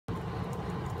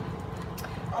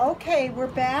Okay, we're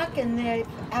back, and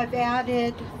I've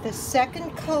added the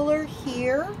second color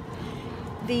here,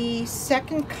 the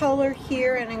second color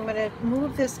here, and I'm going to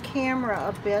move this camera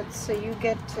a bit so you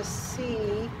get to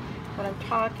see what I'm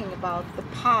talking about. The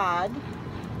pod,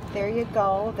 there you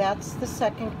go, that's the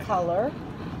second color.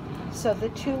 So the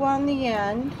two on the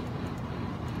end,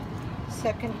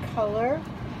 second color,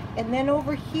 and then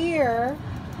over here,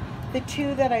 the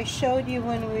two that I showed you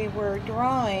when we were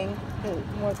drawing, the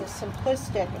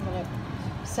simplistic. I'm going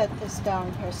to set this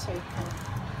down here so you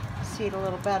can see it a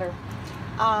little better.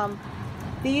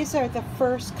 These are the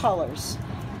first colors,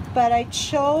 but I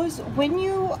chose, when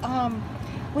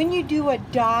you do a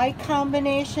dye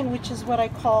combination, which is what I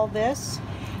call this,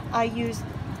 I used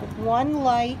one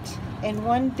light and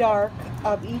one dark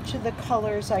of each of the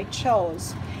colors I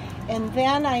chose. And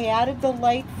then I added the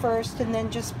light first and then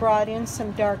just brought in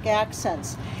some dark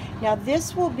accents. Now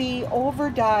this will be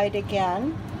over dyed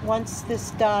again once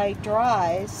this dye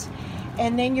dries,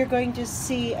 and then you're going to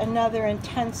see another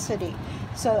intensity.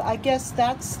 So I guess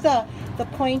that's the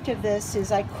point of this,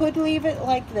 is I could leave it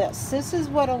like this. This is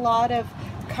what a lot of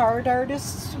card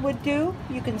artists would do.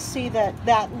 You can see that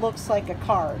that looks like a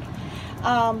card.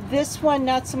 This one,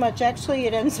 not so much. Actually,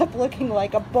 it ends up looking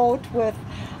like a boat with,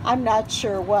 I'm not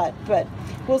sure what, but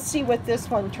we'll see what this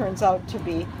one turns out to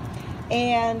be.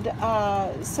 And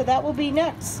so that will be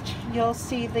next. You'll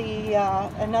see the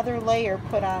another layer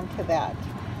put onto that.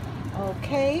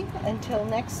 Okay, until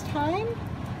next time.